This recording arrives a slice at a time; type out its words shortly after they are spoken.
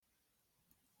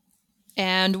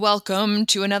And welcome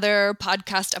to another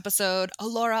podcast episode,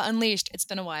 Alora Unleashed. It's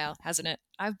been a while, hasn't it?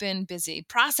 I've been busy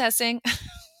processing.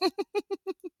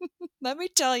 Let me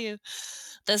tell you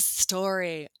the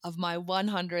story of my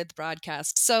 100th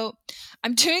broadcast. So,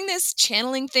 I'm doing this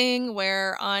channeling thing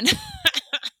where on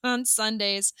on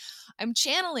Sundays, I'm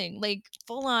channeling, like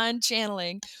full on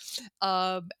channeling.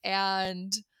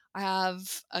 And I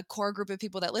have a core group of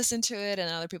people that listen to it, and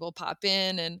other people pop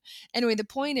in. And anyway, the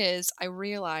point is, I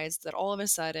realized that all of a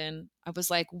sudden, I was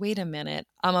like, wait a minute,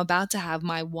 I'm about to have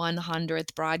my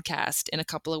 100th broadcast in a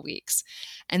couple of weeks.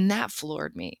 And that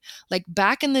floored me. Like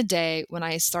back in the day when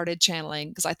I started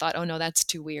channeling, because I thought, oh no, that's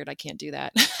too weird. I can't do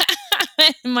that.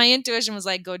 My intuition was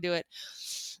like, go do it.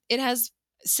 It has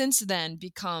since then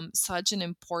become such an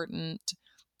important,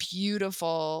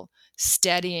 beautiful,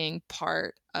 steadying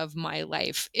part of my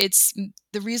life. It's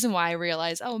the reason why I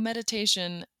realized, oh,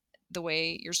 meditation, the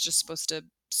way you're just supposed to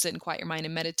sit and quiet your mind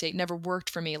and meditate, never worked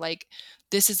for me. Like,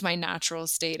 this is my natural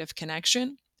state of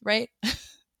connection, right?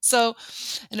 So,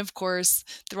 and of course,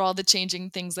 through all the changing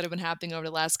things that have been happening over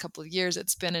the last couple of years,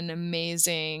 it's been an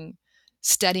amazing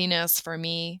steadiness for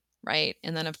me, right?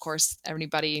 And then, of course,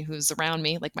 everybody who's around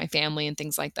me, like my family and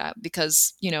things like that,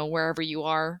 because, wherever you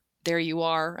are, there you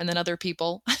are. And then other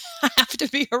people have to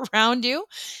be around you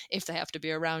if they have to be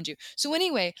around you. So,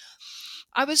 anyway,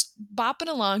 I was bopping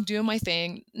along, doing my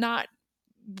thing, not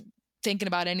thinking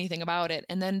about anything about it.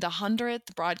 And then the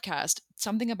 100th broadcast,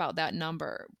 something about that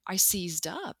number, I seized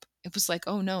up. It was like,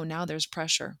 oh no, now there's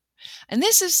pressure. And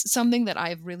this is something that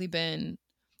I've really been,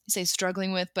 say,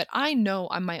 struggling with, but I know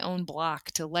I'm my own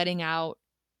block to letting out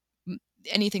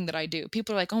anything that I do.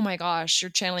 People are like, oh my gosh, your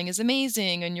channeling is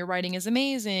amazing and your writing is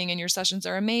amazing and your sessions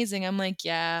are amazing. I'm like,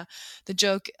 yeah. The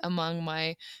joke among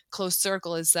my close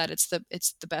circle is that it's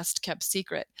the best kept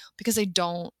secret because I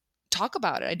don't talk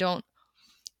about it.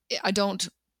 I don't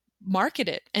market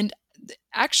it. And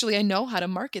actually, I know how to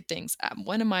market things.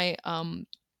 One of my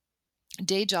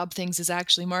day job things is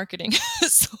actually marketing.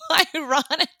 So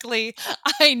ironically,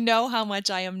 I know how much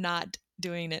I am not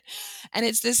doing it. And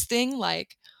it's this thing,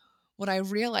 like, what I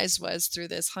realized was through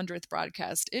this 100th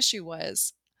broadcast issue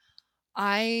was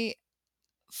I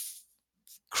f-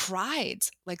 cried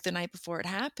like the night before it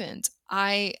happened.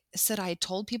 I said I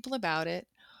told people about it,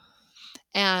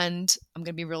 and I'm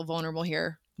going to be real vulnerable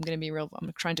here.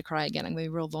 I'm trying to cry again. I'm going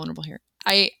to be real vulnerable here.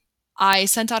 I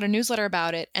sent out a newsletter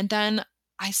about it, and then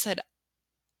I said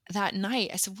that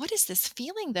night, I said, what is this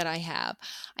feeling that I have?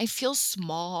 I feel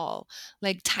small,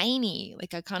 like tiny,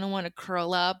 like I kind of want to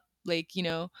curl up, like,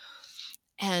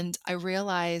 and I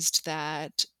realized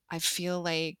that I feel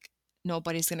like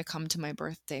nobody's going to come to my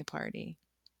birthday party.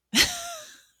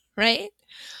 Right?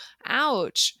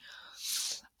 Ouch.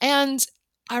 And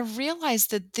I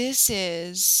realized that this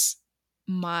is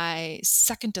my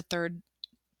second to third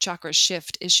chakra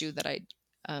shift issue that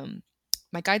um,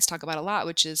 my guides talk about a lot,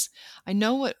 which is I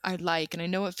know what I like and I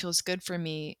know what feels good for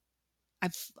me.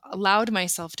 I've allowed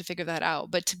myself to figure that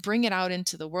out, but to bring it out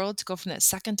into the world, to go from that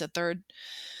second to third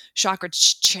chakra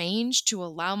change, to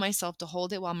allow myself to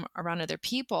hold it while I'm around other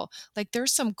people, like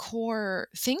there's some core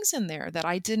things in there that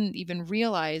I didn't even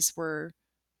realize were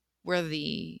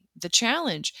the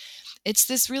challenge. It's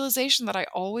this realization that I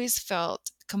always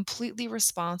felt completely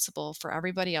responsible for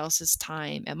everybody else's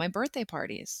time at my birthday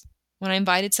parties. When I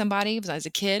invited somebody, when I was a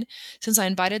kid, since I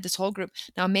invited this whole group,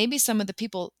 now maybe some of the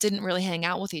people didn't really hang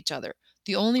out with each other.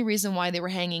 The only reason why they were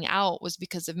hanging out was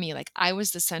because of me. Like I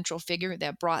was the central figure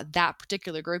that brought that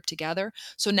particular group together.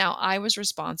 So now I was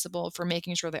responsible for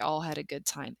making sure they all had a good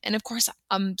time. And of course,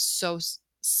 I'm so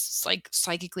like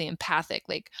psychically empathic.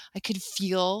 Like I could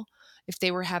feel if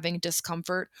they were having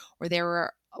discomfort or they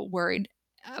were worried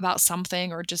about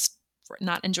something or just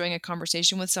not enjoying a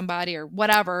conversation with somebody or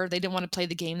whatever. They didn't want to play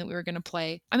the game that we were going to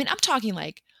play. I mean, I'm talking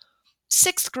like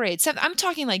sixth grade, seventh, I'm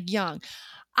talking like young.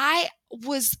 I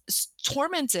was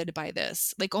tormented by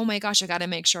this. Like, oh my gosh, I got to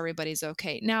make sure everybody's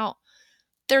okay. Now,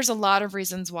 there's a lot of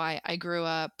reasons why I grew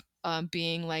up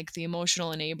being like the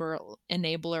emotional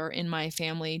enabler in my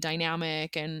family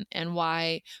dynamic, and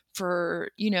why for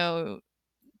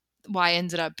why I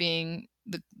ended up being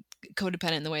the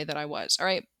codependent in the way that I was. All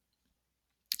right.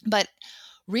 But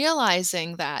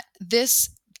realizing that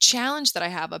this challenge that I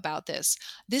have about this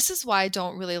is why I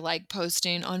don't really like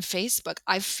posting on Facebook.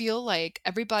 I feel like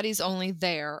everybody's only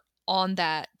there on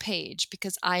that page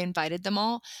because I invited them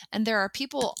all. And there are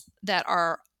people that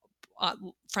are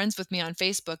friends with me on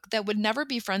Facebook that would never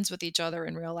be friends with each other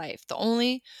in real life. The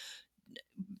only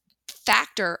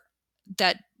factor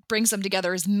that brings them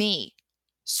together is me.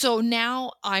 So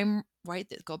now I'm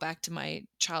right. Go back to my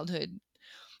childhood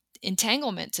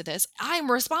entanglement to this.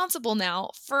 I'm responsible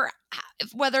now for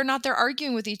whether or not they're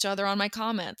arguing with each other on my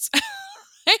comments.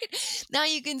 Right? Now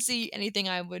you can see anything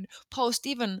I would post,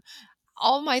 even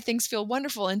all my things feel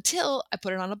wonderful until I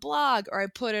put it on a blog or I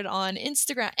put it on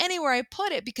Instagram, anywhere I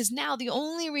put it, because now the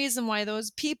only reason why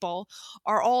those people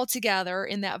are all together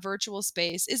in that virtual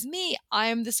space is me. I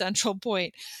am the central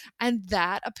point. And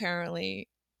that apparently,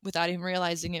 without even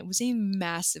realizing it, was a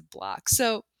massive block.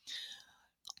 So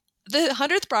the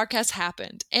 100th broadcast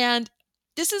happened. And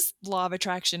this is law of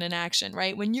attraction in action,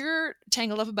 right? When you're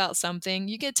tangled up about something,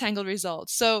 you get tangled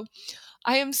results. So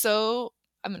I am so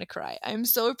I'm going to cry. I'm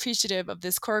so appreciative of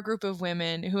this core group of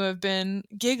women who have been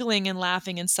giggling and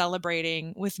laughing and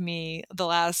celebrating with me the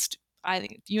last, I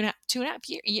think, 2.5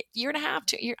 year and a half,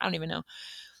 2 year, I don't even know,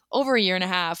 over a year and a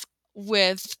half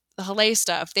with the Halei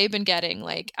stuff. They've been getting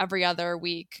like every other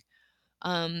week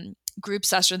group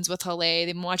sessions with Halei.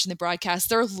 They've been watching the broadcast.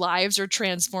 Their lives are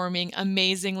transforming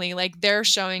amazingly. Like they're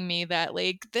showing me that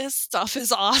like this stuff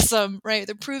is awesome, right?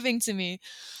 They're proving to me,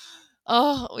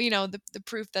 oh, the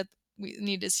proof that we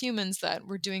need as humans that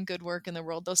we're doing good work in the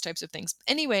world, those types of things.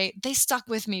 Anyway, they stuck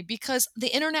with me because the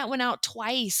internet went out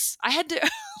twice. I had to,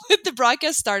 the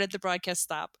broadcast started, the broadcast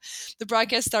stop. The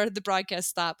broadcast started, the broadcast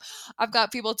stop. I've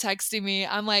got people texting me.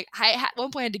 I'm like, at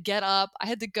one point I had to get up. I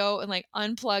had to go and like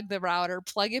unplug the router,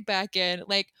 plug it back in.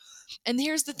 Like, and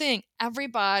here's the thing,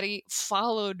 everybody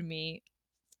followed me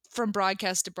from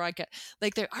broadcast to broadcast.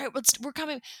 Like they're all right, we're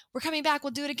coming back,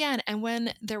 we'll do it again. And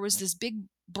when there was this big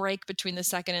break between the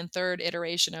second and third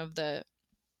iteration of the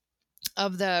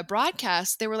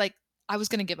broadcast, they were like, I was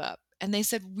gonna give up. And they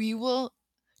said, we will,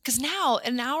 because now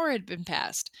an hour had been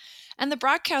passed. And the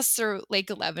broadcasts are like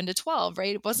 11 to 12,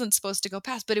 right? It wasn't supposed to go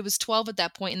past, but it was 12 at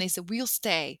that point. And they said, we'll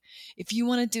stay if you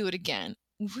want to do it again.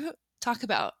 Talk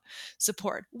about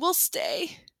support. We'll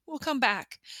stay. We'll come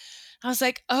back. I was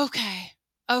like, okay,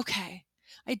 okay.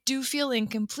 I do feel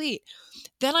incomplete.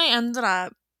 Then I ended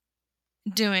up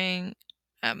doing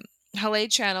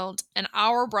Halei channeled an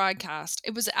hour broadcast.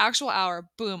 It was an actual hour.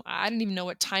 Boom. I didn't even know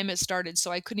what time it started,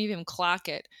 so I couldn't even clock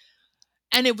it.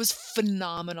 And it was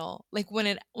phenomenal. Like when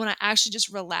I actually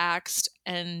just relaxed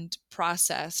and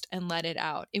processed and let it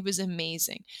out, it was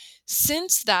amazing.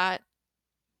 Since that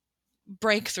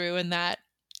breakthrough and that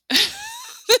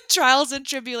trials and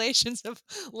tribulations of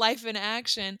life in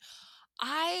action,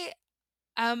 I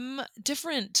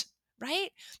different, right?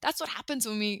 That's what happens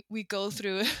when we go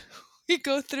through we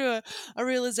go through a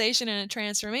realization and a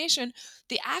transformation.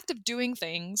 The act of doing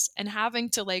things and having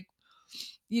to like,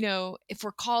 if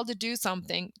we're called to do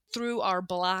something, through our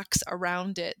blocks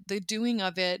around it, the doing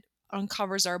of it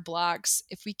uncovers our blocks.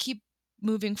 If we keep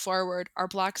moving forward, our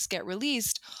blocks get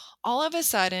released. All of a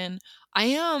sudden, I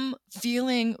am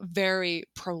feeling very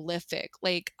prolific.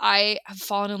 Like I have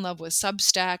fallen in love with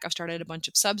Substack. I've started a bunch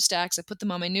of Substacks. I put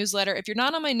them on my newsletter. If you're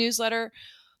not on my newsletter,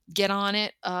 get on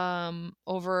it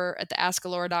over at the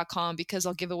askalora.com, because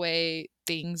I'll give away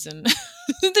things and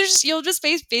you'll just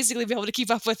basically be able to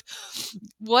keep up with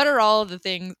what are all the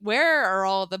things, where are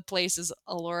all the places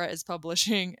Alora is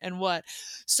publishing and what.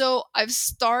 So I've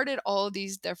started all of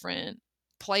these different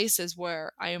places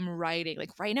where I am writing.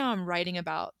 Like right now I'm writing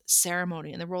about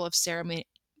ceremony and the role of ceremony.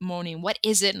 What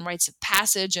is it, and rites of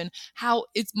passage, and how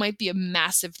it might be a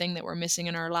massive thing that we're missing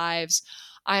in our lives.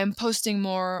 I am posting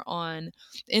more on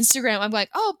Instagram. I'm like,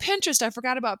 oh, Pinterest, I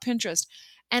forgot about Pinterest.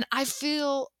 And I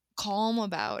feel calm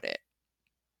about it.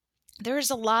 There's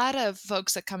a lot of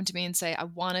folks that come to me and say, I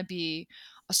want to be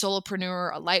a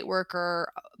solopreneur, a light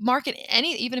worker, market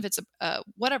even if it's a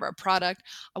product.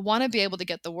 I want to be able to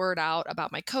get the word out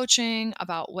about my coaching,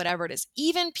 about whatever it is.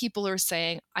 Even people are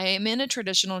saying, I am in a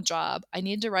traditional job. I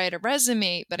need to write a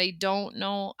resume, but I don't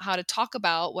know how to talk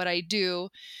about what I do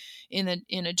in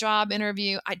a job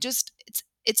interview.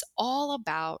 It's all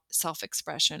about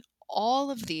self-expression. All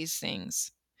of these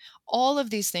things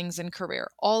in career,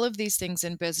 all of these things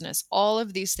in business, all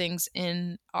of these things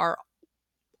in our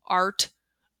art,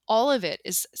 all of it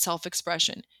is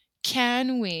self-expression.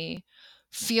 Can we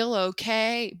feel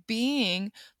okay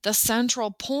being the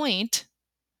central point,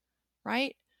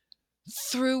 right,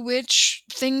 through which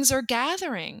things are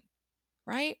gathering,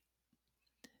 right?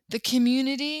 The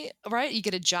community, right? You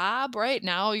get a job, right?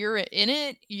 Now you're in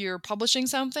it, you're publishing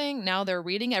something. Now they're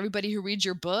reading. Everybody who reads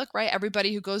your book, right?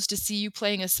 Everybody who goes to see you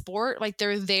playing a sport, like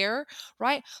they're there,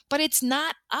 right? But it's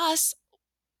not us.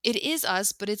 It is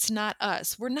us, but it's not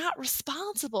us. We're not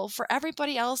responsible for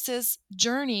everybody else's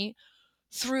journey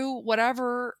through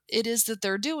whatever it is that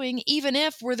they're doing, even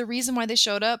if we're the reason why they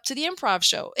showed up to the improv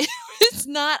show. It's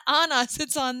not on us,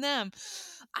 it's on them.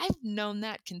 I've known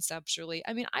that conceptually.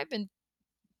 I mean, I've been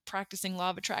practicing law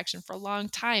of attraction for a long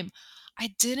time,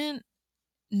 I didn't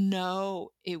know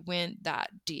it went that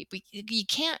deep. You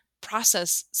can't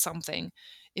process something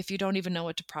if you don't even know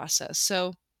what to process.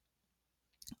 So,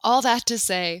 all that to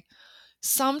say,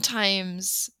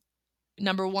 sometimes,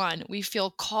 number one, we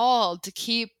feel called to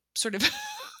keep sort of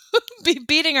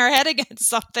beating our head against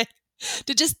something,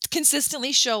 to just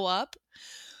consistently show up.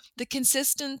 The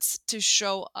consistence to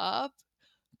show up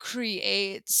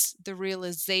creates the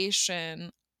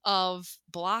realization of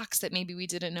blocks that maybe we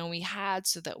didn't know we had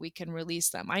so that we can release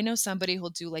them. I know somebody who'll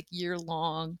do like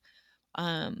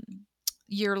um,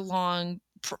 year long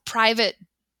private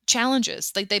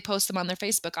challenges. Like they post them on their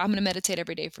Facebook. I'm going to meditate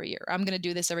every day for a year. I'm going to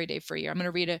do this every day for a year. I'm going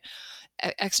to read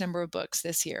X number of books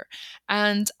this year.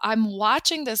 And I'm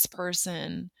watching this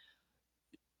person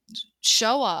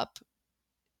show up,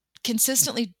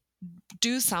 consistently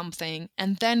do something,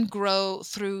 and then grow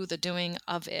through the doing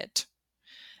of it.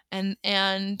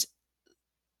 And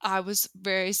I was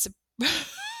very surprised.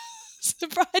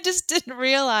 I just didn't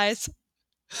realize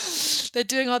that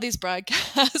doing all these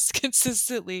broadcasts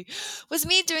consistently was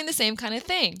me doing the same kind of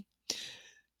thing.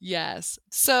 Yes.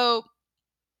 So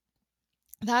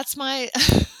that's my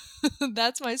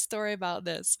that's my story about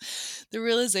this. The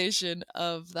realization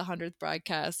of the 100th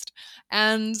broadcast.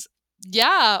 And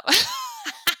yeah,